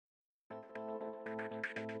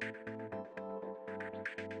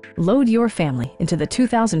Load your family into the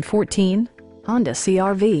 2014 Honda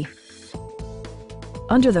CR-V.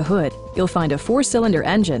 Under the hood, you'll find a 4-cylinder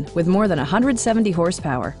engine with more than 170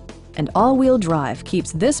 horsepower, and all-wheel drive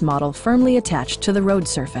keeps this model firmly attached to the road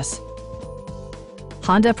surface.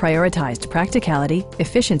 Honda prioritized practicality,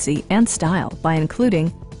 efficiency, and style by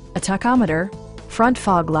including a tachometer, front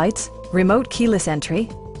fog lights, remote keyless entry,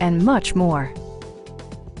 and much more.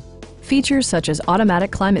 Features such as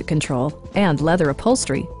automatic climate control and leather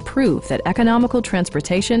upholstery prove that economical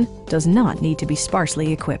transportation does not need to be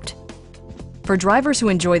sparsely equipped. For drivers who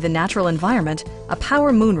enjoy the natural environment, a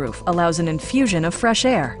power moonroof allows an infusion of fresh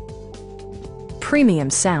air. Premium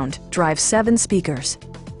sound drives 7 speakers,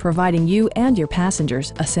 providing you and your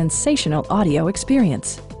passengers a sensational audio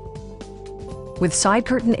experience. With side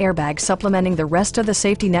curtain airbags supplementing the rest of the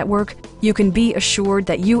safety network, you can be assured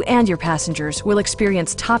that you and your passengers will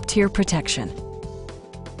experience top-tier protection.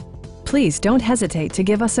 Please don't hesitate to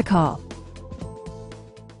give us a call.